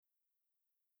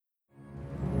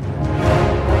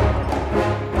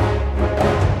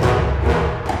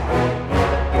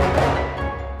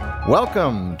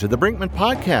Welcome to the Brinkman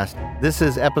Podcast. This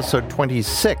is episode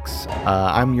 26.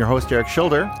 I'm your host, Eric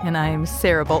Schilder. And I'm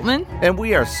Sarah Boltman. And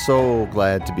we are so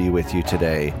glad to be with you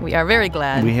today. We are very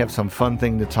glad. We have some fun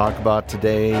thing to talk about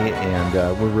today, and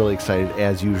we're really excited,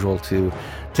 as usual, to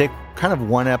take kind of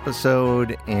one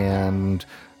episode and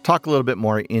talk a little bit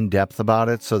more in depth about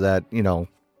it so that, you know,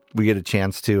 we get a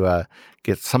chance to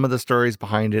get some of the stories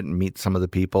behind it and meet some of the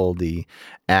people, the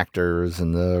actors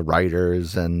and the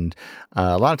writers. And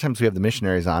a lot of times we have the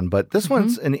missionaries on, but this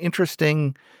one's an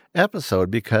interesting episode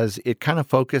because it kind of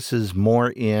focuses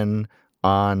more in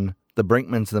on the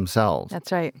Brinkmans themselves.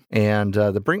 That's right. And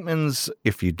the Brinkmans,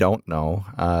 if you don't know,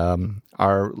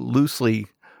 are loosely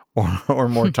or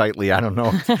more tightly, I don't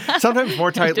know. Sometimes more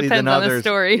tightly than others.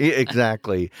 Depends on the story.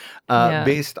 Exactly.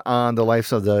 Based on the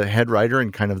lives of the head writer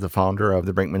and kind of the founder of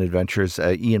the Brinkman Adventures,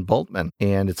 Ian Boltman.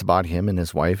 And it's about him and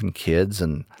his wife and kids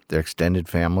and their extended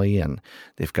family. And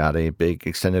they've got a big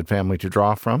extended family to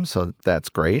draw from, so that's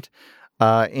great.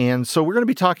 And so we're going to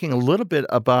be talking a little bit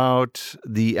about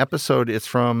the episode. It's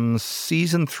from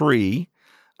season 3.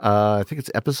 I think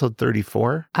it's episode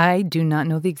 34. I do not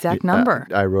know the exact number.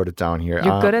 I wrote it down here.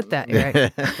 You're good at that,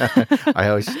 right? I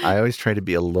always try to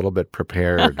be a little bit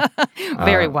prepared.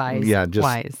 Very wise.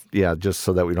 Wise. Yeah, just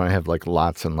so that we don't have like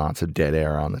lots and lots of dead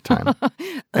air on the time.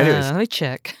 Anyways, let me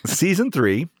check. Season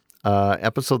 3,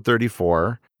 episode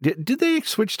 34. Did they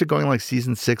switch to going like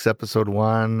season 6, episode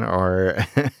 1, or?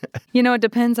 You know, it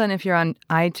depends on if you're on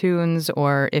iTunes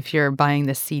or if you're buying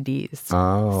the CDs.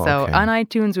 Oh, so okay. on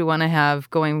iTunes, we want to have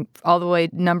going all the way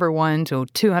number 1 to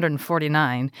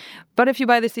 249. But if you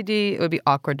buy the CD, it would be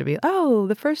awkward to be,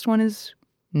 the first one is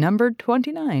numbered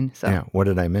 29. So Yeah, what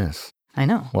did I miss? I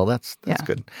know. Well, that's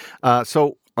good.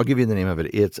 So I'll give you the name of it.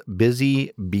 It's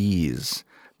Busy Bees.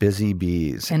 Busy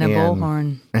Bees. And a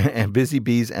bullhorn. And Busy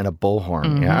Bees and a bullhorn.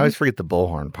 Mm-hmm. Yeah, I always forget the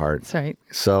bullhorn part. That's right.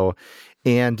 So,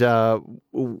 and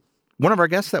one of our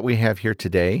guests that we have here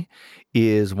today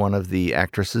is one of the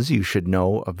actresses you should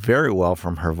know very well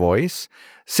from her voice.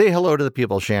 Say hello to the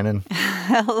people, Shannon.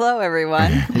 Hello,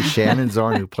 everyone. Shannon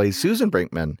Zorn, who plays Susan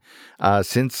Brinkman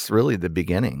since really the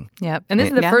beginning. Yep. And this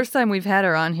is the first time we've had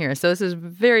her on here, so this is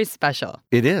very special.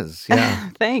 It is,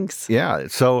 yeah. Thanks. Yeah.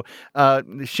 So,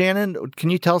 Shannon, can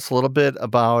you tell us a little bit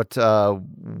about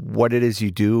what it is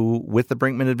you do with the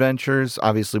Brinkman Adventures?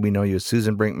 Obviously, we know you as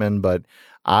Susan Brinkman, but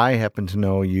I happen to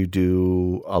know you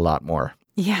do a lot more.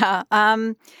 Yeah.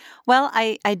 Well,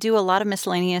 I do a lot of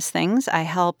miscellaneous things. I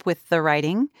help with the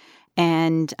writing,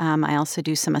 and I also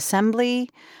do some assembly.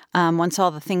 Once all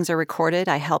the things are recorded,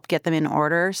 I help get them in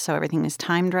order so everything is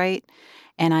timed right.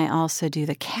 And I also do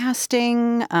the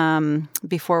casting.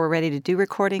 Before we're ready to do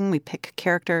recording, we pick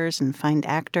characters and find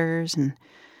actors. And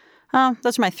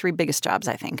those are my 3 biggest jobs,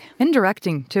 I think. And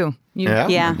directing, too.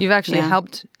 You've actually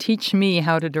helped teach me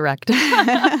how to direct.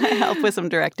 I help with some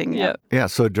directing, yeah. Yeah,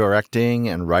 so directing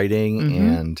and writing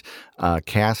and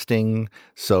casting.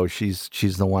 So she's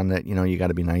the one that, you know, you got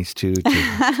to be nice to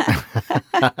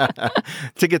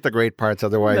to get the great parts.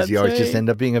 Otherwise, you always just end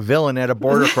up being a villain at a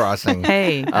border crossing.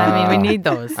 Hey, I mean, we need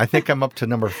those. I think I'm up to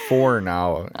number 4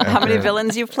 now. How many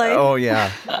villains you've played? Oh, yeah.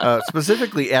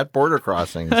 Specifically at border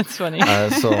crossings. That's funny.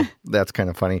 So that's kind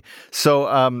of funny.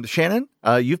 So, Shannon,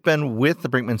 you've been with the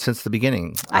Brinkman since the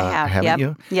beginning. I have, haven't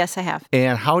you? Yes, I have.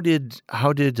 And how did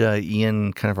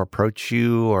Ian kind of approach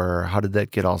you, or how did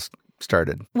that get all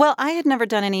started? Well, I had never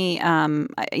done any,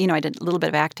 I did a little bit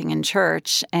of acting in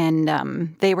church,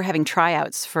 and they were having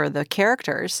tryouts for the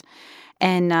characters.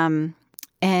 And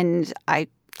I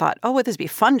thought, would this be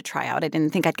fun to try out? I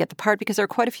didn't think I'd get the part because there were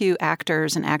quite a few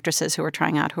actors and actresses who were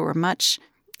trying out who were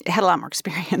had a lot more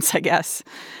experience, I guess.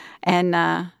 And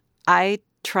I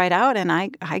tried out and I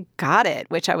got it,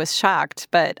 which I was shocked.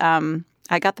 But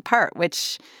I got the part,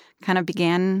 which kind of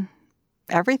began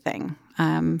everything.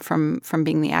 From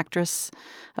being the actress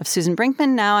of Susan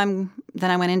Brinkman, then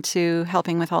I went into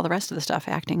helping with all the rest of the stuff,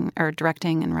 acting or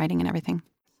directing and writing and everything.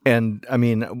 And I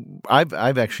mean, I've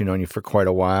actually known you for quite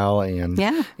a while, and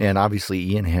obviously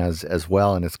Ian has as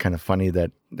well. And it's kind of funny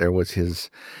that there was his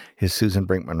Susan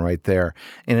Brinkman right there.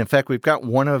 And in fact, we've got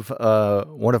one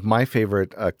of my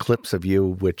favorite clips of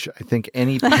you, which I think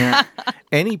any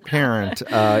parent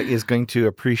is going to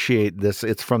appreciate this.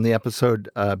 It's from the episode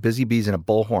 "Busy Bees and a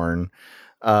Bullhorn."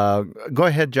 Go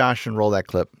ahead, Josh, and roll that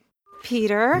clip.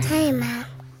 Peter. Hi, Mom.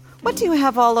 What do you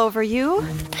have all over you?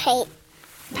 Paint.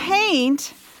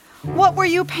 Paint? What were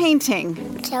you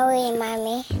painting? Joey,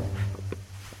 Mommy.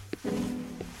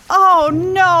 Oh,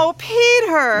 no,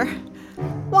 Peter!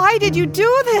 Why did you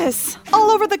do this?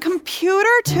 All over the computer,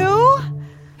 too?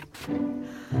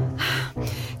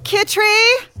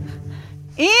 Kitri?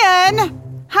 Ian?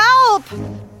 Help!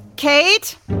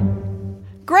 Kate?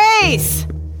 Grace?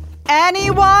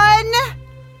 Anyone?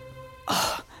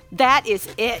 Oh, that is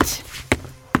it.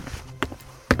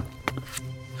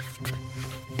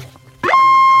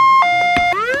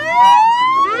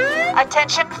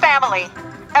 Attention family.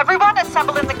 Everyone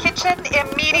assemble in the kitchen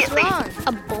immediately. What's wrong?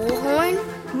 A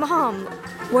bullhorn? Mom,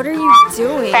 what are you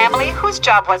doing? Family, whose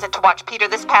job was it to watch Peter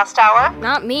this past hour?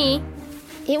 Not me.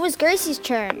 It was Gracie's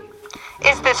turn.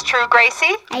 Is this true,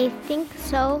 Gracie? I think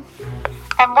so.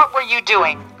 And what were you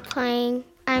doing? Playing.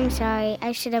 I'm sorry.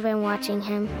 I should have been watching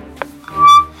him.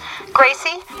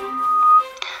 Gracie?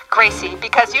 Gracie,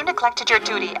 because you neglected your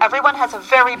duty, everyone has a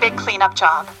very big cleanup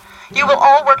job. You will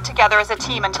all work together as a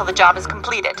team until the job is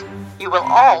completed. You will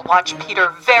all watch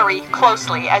Peter very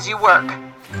closely as you work.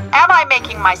 Am I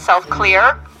making myself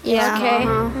clear? Yeah. Okay.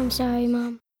 I'm sorry,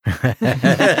 Mom.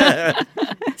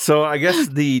 So I guess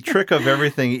the trick of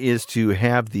everything is to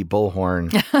have the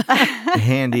bullhorn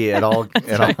handy at all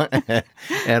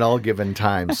at all given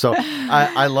times. So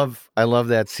I love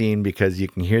that scene because you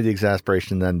can hear the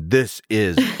exasperation. Then this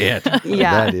is it.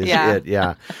 Yeah, That is yeah. it.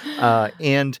 Yeah.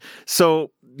 And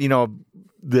so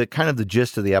the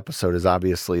gist of the episode is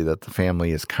obviously that the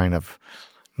family is kind of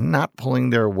not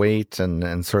pulling their weight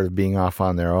and sort of being off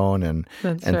on their own and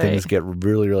things get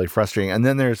really, really frustrating. And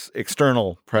then there's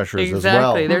external pressures as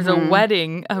well. Exactly. There's a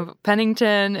wedding of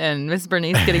Pennington and Miss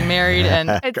Bernice getting married, and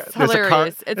it's There's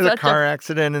hilarious. There's a car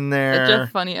accident in there. Such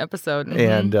a funny episode.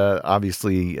 And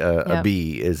obviously a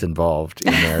bee is involved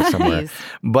in there somewhere. Bees.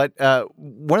 But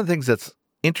one of the things that's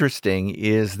interesting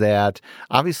is that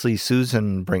obviously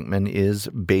Susan Brinkman is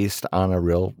based on a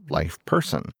real life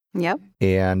person. Yep.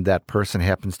 And that person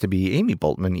happens to be Amy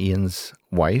Boltman, Ian's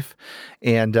wife.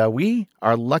 And we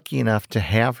are lucky enough to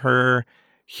have her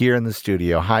here in the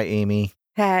studio. Hi, Amy.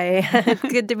 Hi. It's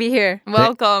good to be here.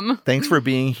 Welcome. Thanks for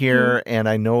being here. And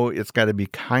I know it's got to be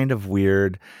kind of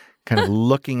weird, kind of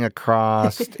looking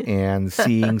across and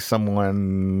seeing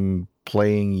someone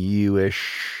playing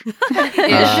you-ish.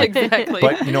 Exactly.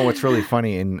 But you know what's really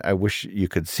funny, and I wish you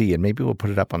could see, and maybe we'll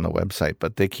put it up on the website,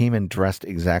 but they came in dressed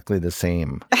exactly the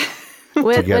same.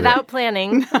 Without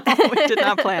planning. We did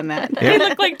not plan that. They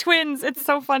look like twins. It's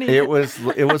so funny. It was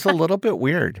a little bit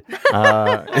weird.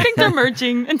 I think they're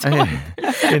merging into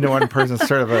one. Into one person,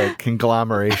 sort of a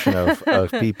conglomeration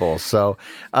of people. So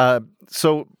a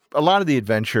lot of the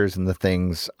adventures and the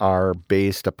things are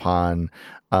based upon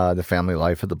the family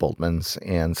life of the Boltmans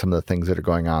and some of the things that are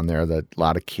going on there, a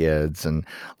lot of kids and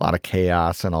a lot of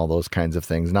chaos and all those kinds of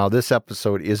things. Now, this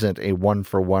episode isn't a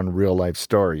one-for-one real-life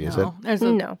story, is it?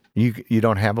 No. You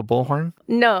don't have a bullhorn?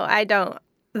 No, I don't.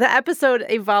 The episode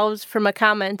evolves from a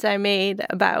comment I made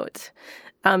about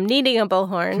needing a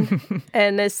bullhorn.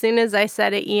 And as soon as I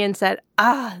said it, Ian said,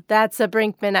 that's a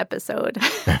Brinkman episode.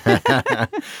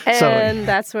 And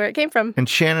that's where it came from. And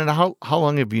Shannon, how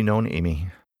long have you known Amy?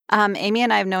 Amy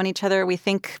and I have known each other, we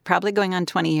think, probably going on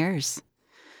 20 years.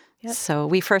 Yep. So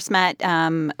we first met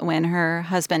when her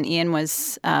husband, Ian,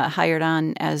 was hired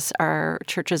on as our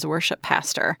church's worship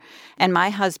pastor. And my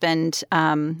husband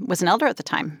was an elder at the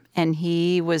time, and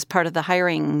he was part of the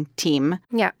hiring team.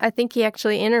 Yeah, I think he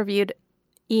actually interviewed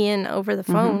Ian over the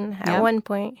phone at one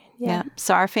point. Yeah.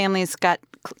 So our families got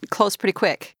close pretty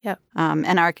quick. Yeah.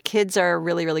 And our kids are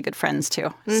really, really good friends,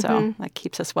 too. So that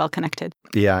keeps us well connected.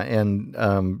 Yeah, and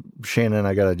Shannon,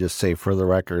 I got to just say for the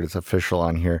record, it's official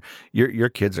on here, your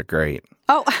kids are great.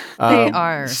 Oh, They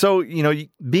are. So,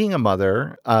 being a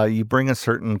mother, you bring a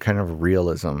certain kind of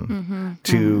realism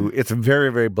to, it's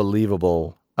very, very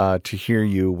believable to hear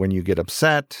you when you get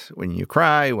upset, when you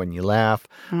cry, when you laugh,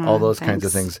 all those kinds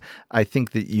of things. I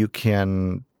think that you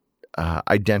can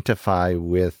identify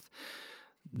with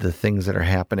the things that are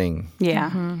happening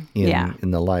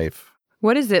in the life.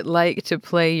 What is it like to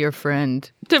play your friend,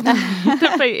 to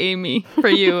play Amy for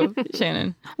you,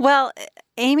 Shannon? Well,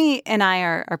 Amy and I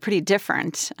are pretty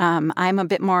different. I'm a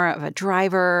bit more of a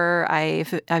driver.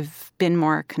 I've been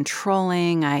more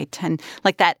controlling. I tend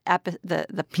like that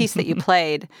the piece that you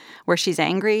played where she's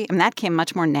angry. I mean, that came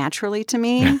much more naturally to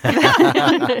me.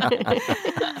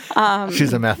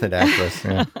 She's a method actress.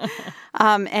 Yeah.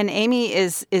 And Amy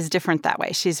is different that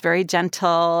way. She's very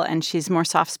gentle and she's more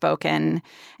soft-spoken.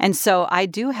 And so I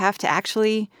do have to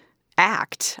actually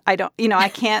act. I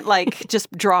can't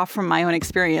just draw from my own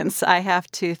experience. I have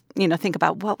to, think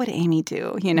about what would Amy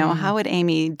do? How would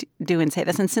Amy do and say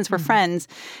this? And since we're friends,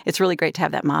 it's really great to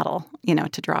have that model,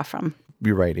 to draw from.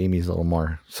 You're right. Amy's a little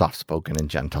more soft-spoken and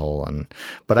gentle,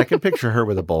 but I can picture her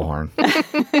with a bullhorn.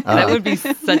 That would be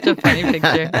such a funny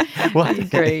picture. Well,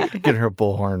 great. Get her a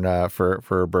bullhorn for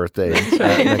her birthday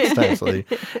next time.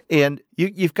 And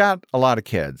you've got a lot of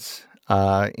kids.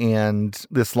 and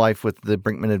this life with the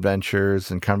Brinkman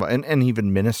Adventures and kind of and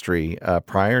even ministry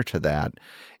prior to that.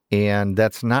 And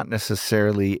that's not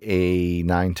necessarily a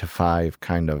 9-to-5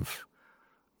 kind of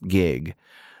gig.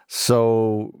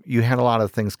 So you had a lot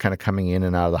of things kind of coming in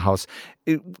and out of the house.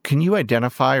 Can you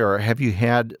identify, or have you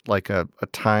had like a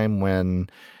time when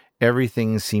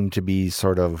everything seemed to be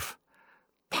sort of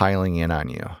piling in on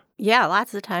you? Yeah,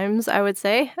 lots of times, I would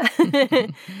say.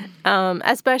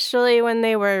 Especially when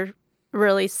they were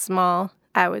really small.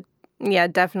 I would,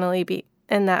 definitely be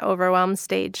in that overwhelmed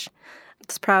stage.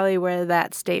 It's probably where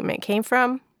that statement came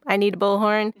from. I need a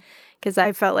bullhorn, because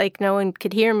I felt like no one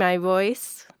could hear my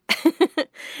voice.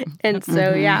 And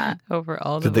so, over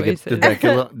all the Did voices. Did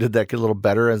that get a little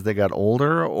better as they got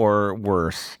older, or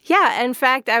worse? Yeah, in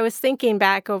fact, I was thinking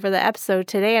back over the episode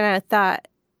today, and I thought,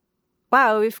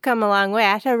 wow, we've come a long way.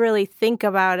 I had to really think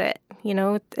about it. You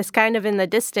know, it's kind of in the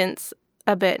distance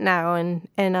a bit now, and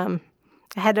I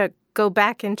had to go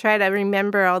back and try to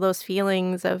remember all those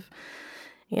feelings of,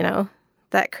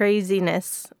 that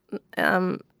craziness.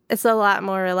 It's a lot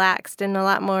more relaxed and a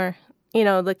lot more,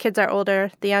 the kids are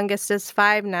older. The youngest is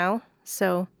 5 now,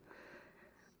 so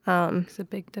It's a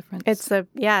big difference.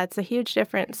 it's a huge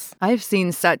difference. I've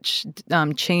seen such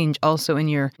change also in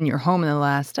your home in the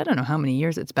last, I don't know how many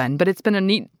years it's been, but it's been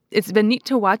neat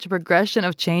to watch a progression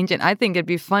of change, and I think it'd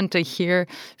be fun to hear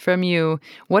from you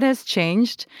what has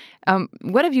changed.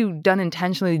 What have you done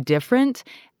intentionally different,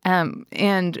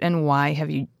 and why have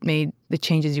you made the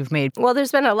changes you've made? Well,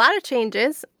 there's been a lot of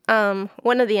changes.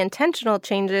 One of the intentional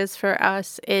changes for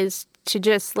us is to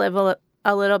just live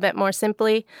a little bit more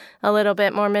simply, a little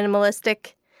bit more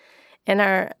minimalistic in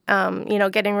our,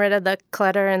 getting rid of the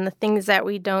clutter and the things that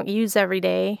we don't use every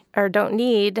day or don't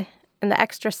need and the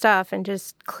extra stuff, and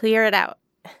just clear it out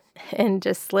and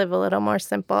just live a little more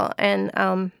simple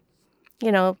and,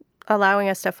 allowing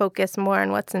us to focus more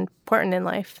on what's important in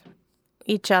life,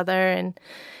 each other and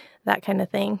that kind of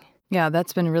thing. Yeah,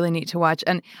 that's been really neat to watch.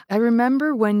 And I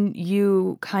remember when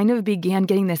you kind of began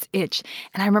getting this itch,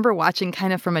 and I remember watching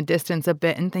kind of from a distance a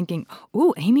bit and thinking,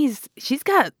 ooh, she's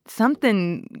got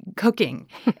something cooking.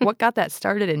 What got that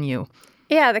started in you?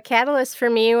 Yeah, the catalyst for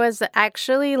me was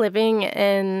actually living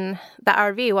in the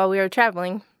RV while we were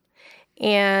traveling.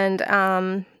 And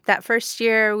that first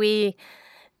year we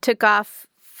took off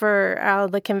for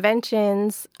the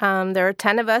conventions. There were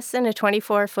 10 of us in a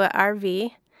 24-foot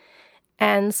RV.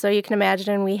 And so you can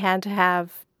imagine we had to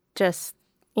have just,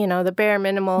 the bare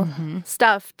minimal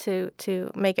stuff to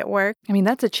make it work. I mean,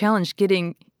 that's a challenge,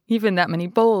 getting even that many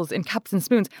bowls and cups and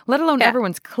spoons, let alone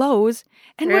everyone's clothes.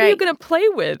 And what are you going to play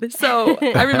with? So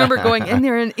I remember going in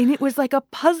there, and it was like a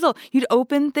puzzle. You'd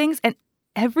open things, and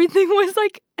everything was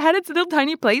had its little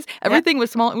tiny place. Everything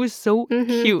was small. It was so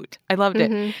cute. I loved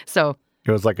it. So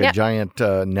It was like a giant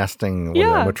nesting with a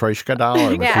Matryoshka doll.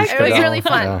 Or Matryoshka it was doll. really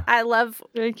fun. Yeah. I love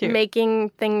making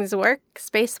things work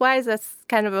space-wise. That's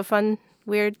kind of a fun,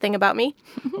 weird thing about me.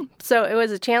 So it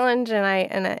was a challenge,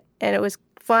 and it was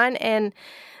fun. And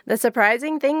the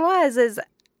surprising thing is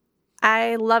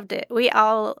I loved it. We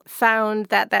all found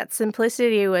that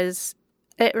simplicity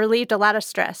it relieved a lot of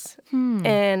stress,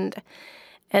 and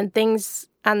things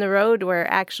on the road were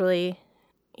actually,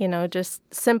 just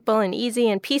simple and easy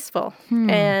and peaceful.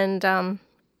 And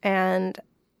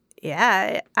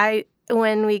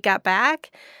when we got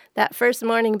back, that first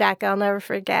morning back, I'll never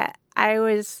forget. It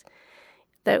was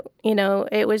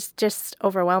just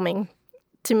overwhelming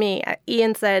to me.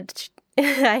 Ian said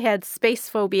I had space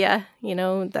phobia,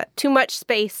 that too much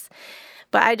space.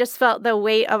 But I just felt the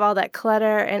weight of all that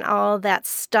clutter and all that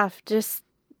stuff just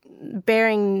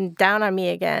bearing down on me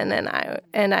again, and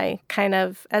I kind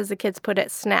of, as the kids put it,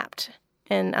 snapped.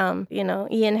 And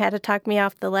Ian had to talk me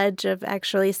off the ledge of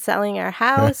actually selling our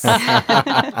house.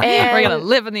 And we're gonna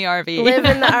live in the RV. Live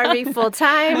in the RV full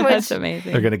time. That's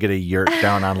amazing. They're going to get a yurt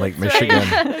down on Lake Michigan.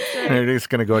 They're just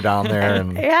going to go down there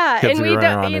and kids and are we running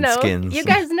around in don't. skins. You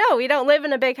guys know we don't live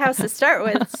in a big house to start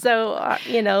with, so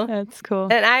That's cool.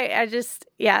 And I just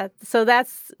so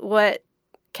that's what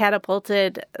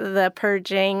catapulted the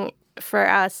purging for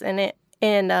us, I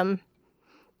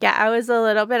was a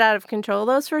little bit out of control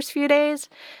those first few days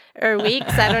or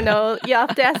weeks. I don't know. You'll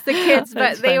have to ask the kids,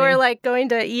 but they were going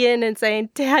to Ian and saying,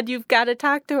 "Dad, you've got to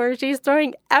talk to her. She's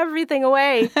throwing everything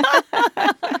away."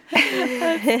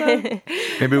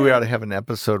 Maybe we ought to have an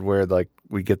episode where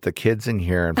we get the kids in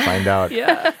here and find out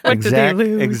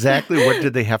exactly what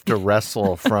did they have to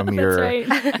wrestle from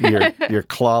your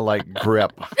claw-like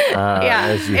grip.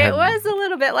 It was a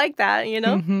little bit like that, you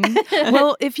know?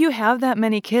 Well, if you have that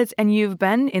many kids and you've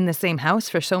been in the same house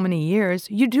for so many years,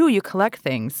 you collect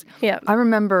things. Yeah. I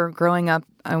remember growing up,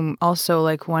 I'm also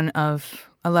like one of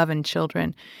 11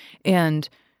 children. And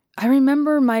I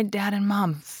remember my dad and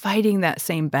mom fighting that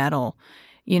same battle.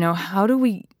 How do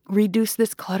we reduce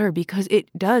this clutter? Because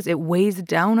it weighs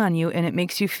down on you and it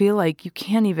makes you feel like you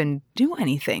can't even do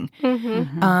anything.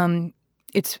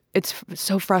 It's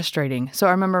so frustrating. So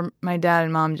I remember my dad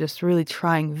and mom just really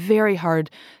trying very hard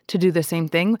to do the same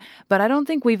thing, but I don't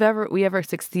think we ever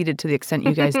succeeded to the extent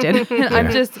you guys did.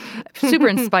 I'm just super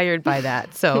inspired by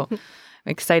that. So I'm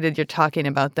excited you're talking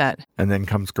about that. And then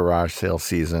comes garage sale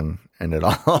season and it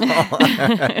all.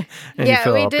 and you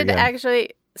fill we up did again. actually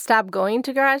stop going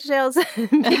to garage sales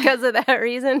because of that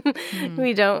reason.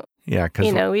 We don't. Yeah,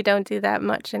 because we don't do that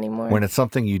much anymore. when it's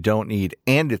something you don't need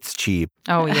and it's cheap,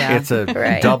 Oh yeah, it's a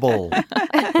double.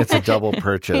 It's a double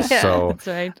purchase. Yeah. So,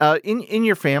 that's right. in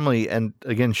your family, and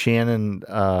again, Shannon,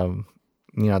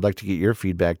 I'd like to get your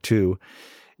feedback too.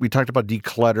 We talked about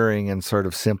decluttering and sort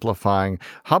of simplifying.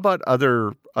 How about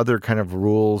other kind of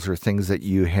rules or things that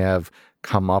you have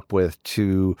come up with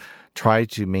to try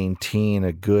to maintain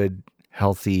a good,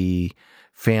 healthy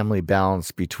family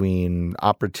balance between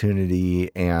opportunity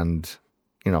and,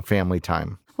 family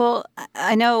time? Well,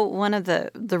 I know one of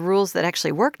the rules that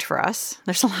actually worked for us.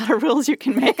 There's a lot of rules you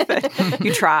can make that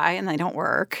you try and they don't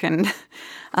work. And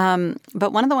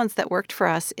but one of the ones that worked for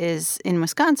us is in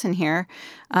Wisconsin here.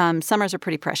 Summers are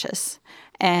pretty precious,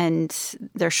 and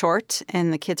they're short,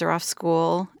 and the kids are off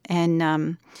school,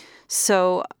 and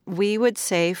so we would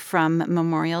say from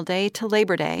Memorial Day to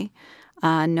Labor Day,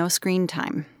 no screen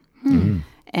time.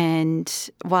 And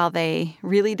while they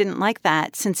really didn't like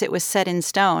that, since it was set in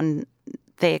stone,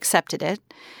 they accepted it.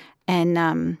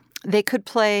 And they could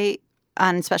play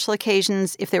on special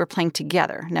occasions if they were playing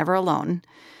together, never alone.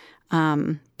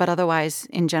 But otherwise,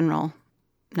 in general,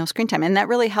 no screen time. And that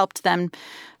really helped them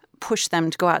push them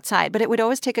to go outside. But it would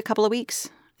always take a couple of weeks.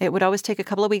 It would always take a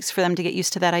couple of weeks for them to get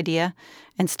used to that idea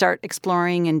and start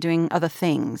exploring and doing other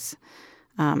things.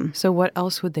 So what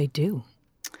else would they do?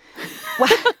 Well,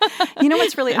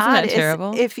 what's really Isn't odd that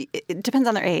terrible? is it depends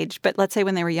on their age, but let's say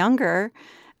when they were younger,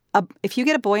 if you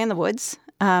get a boy in the woods,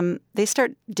 they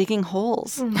start digging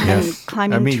holes and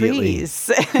climbing Immediately.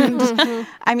 trees. And,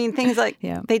 I mean, things like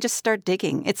they just start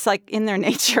digging. It's like in their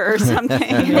nature or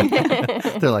something.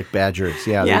 They're like badgers.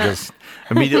 Yeah, they're just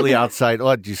immediately outside. Oh,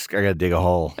 I got to dig a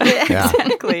hole. Yeah.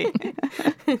 Exactly.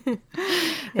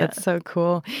 That's so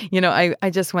cool. I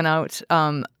just went out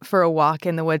for a walk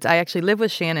in the woods. I actually live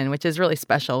with Shannon, which is really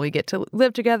special. We get to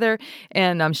live together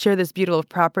and share this beautiful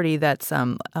property that's,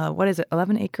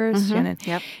 11 acres, Shannon?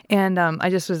 Yep. And I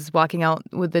just was walking out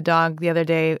with the dog the other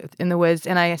day in the woods,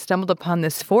 and I stumbled upon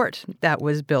this fort that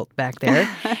was built back there.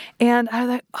 And I was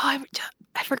like,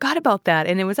 I forgot about that.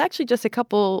 And it was actually just a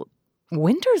couple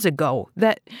winters ago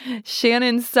that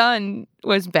Shannon's son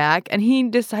was back and he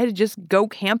decided to just go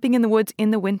camping in the woods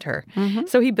in the winter.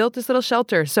 So he built this little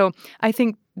shelter. So I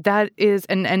think that is,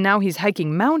 and now he's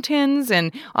hiking mountains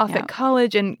and off at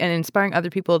college and inspiring other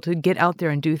people to get out there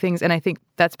and do things. And I think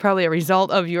that's probably a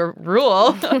result of your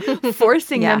rule,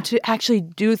 forcing them to actually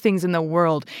do things in the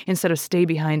world instead of stay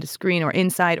behind a screen or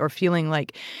inside or feeling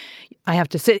like I have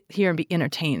to sit here and be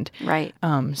entertained. Right.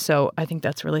 So I think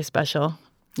that's really special.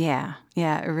 Yeah.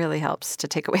 It really helps to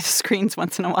take away the screens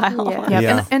once in a while.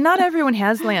 Yeah. And not everyone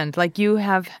has land. Like you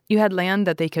had land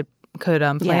that they could play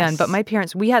on. But my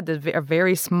parents, we had a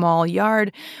very small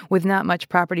yard with not much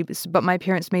property, but my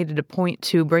parents made it a point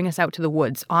to bring us out to the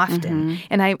woods often.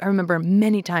 And I remember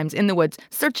many times in the woods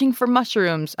searching for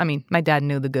mushrooms. I mean, my dad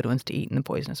knew the good ones to eat and the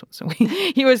poisonous ones, so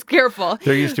he was careful.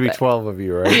 There used to be 12 of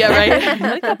you, right? Yeah,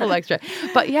 right. A couple extra.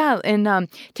 But and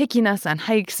taking us on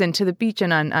hikes and to the beach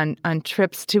and on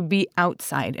trips to be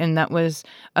outside. And that was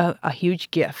a huge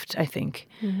gift, I think,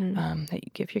 that you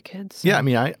give your kids. Yeah, I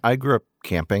mean, I grew up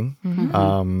camping,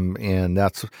 and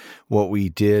that's what we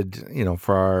did,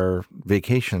 for our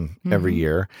vacation every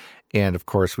year. And of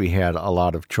course, we had a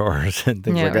lot of chores and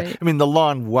things like that. I mean, the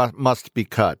lawn must be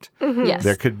cut. Yes.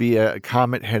 There could be a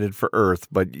comet headed for Earth,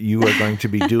 but you are going to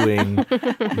be doing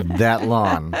that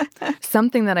lawn.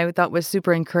 Something that I thought was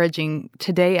super encouraging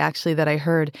today, actually, that I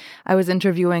heard, I was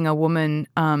interviewing a woman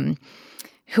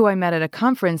who I met at a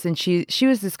conference, and she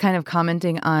was just kind of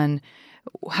commenting on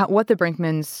what the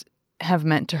Brinkmans have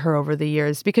meant to her over the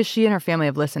years, because she and her family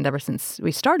have listened ever since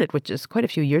we started, which is quite a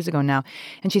few years ago now.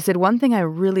 And she said, one thing I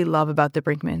really love about the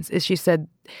Brinkmans is, she said,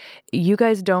 you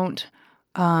guys don't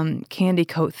candy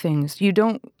coat things. You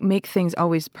don't make things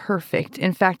always perfect.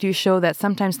 In fact, you show that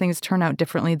sometimes things turn out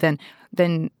differently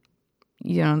than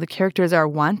the characters are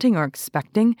wanting or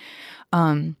expecting.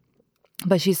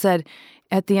 But she said,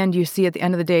 at the end, you see at the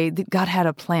end of the day, God had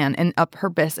a plan and a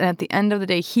purpose. And at the end of the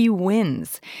day, he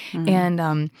wins.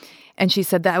 And she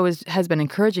said that has been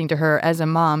encouraging to her as a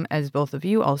mom, as both of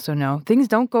you also know. Things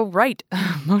don't go right.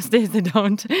 Most days they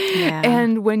don't. Yeah.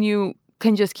 And when you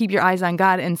can just keep your eyes on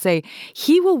God and say,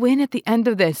 he will win at the end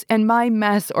of this, and my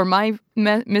mess or my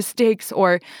mistakes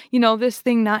or, this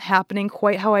thing not happening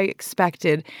quite how I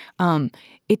expected,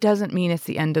 it doesn't mean it's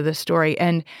the end of the story.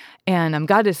 And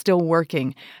God is still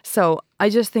working. So I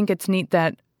just think it's neat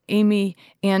that Amy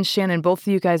and Shannon, both of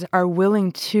you guys, are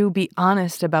willing to be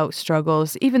honest about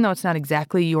struggles, even though it's not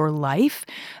exactly your life,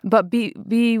 but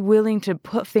be willing to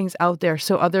put things out there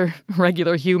so other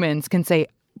regular humans can say,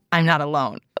 I'm not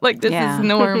alone. Like, this is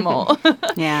normal.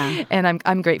 Yeah. And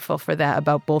I'm grateful for that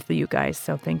about both of you guys.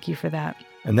 So thank you for that.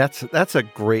 And that's a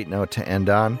great note to end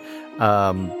on.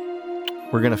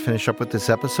 We're going to finish up with this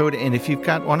episode. And if you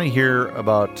want to hear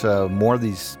about more of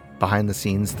these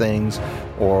behind-the-scenes things,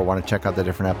 or want to check out the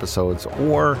different episodes,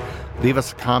 or leave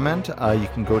us a comment, you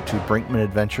can go to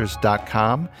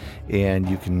brinkmanadventures.com, and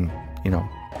you can,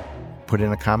 put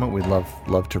in a comment. We'd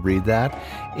love to read that.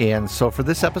 And so for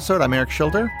this episode, I'm Eric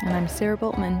Schilder. And I'm Sarah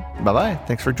Boltman. Bye-bye.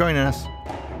 Thanks for joining us.